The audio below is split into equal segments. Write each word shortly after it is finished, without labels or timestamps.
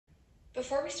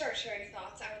Before we start sharing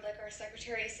thoughts, I would like our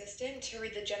Secretary Assistant to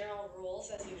read the general rules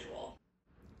as usual.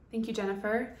 Thank you,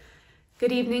 Jennifer.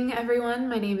 Good evening, everyone.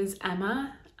 My name is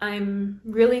Emma. I'm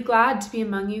really glad to be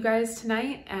among you guys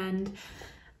tonight, and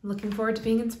I'm looking forward to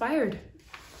being inspired.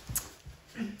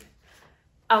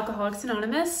 Alcoholics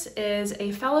Anonymous is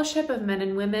a fellowship of men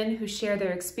and women who share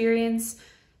their experience,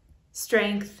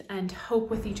 strength, and hope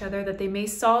with each other that they may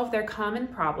solve their common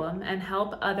problem and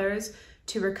help others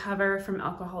to recover from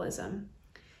alcoholism.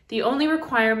 The only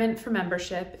requirement for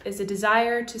membership is a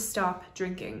desire to stop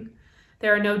drinking.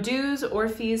 There are no dues or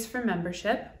fees for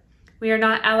membership. We are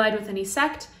not allied with any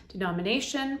sect,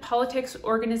 denomination, politics,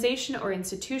 organization, or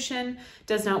institution,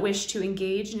 does not wish to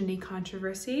engage in any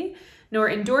controversy, nor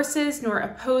endorses nor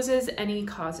opposes any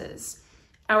causes.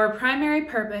 Our primary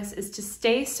purpose is to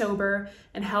stay sober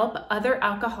and help other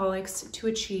alcoholics to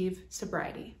achieve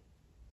sobriety.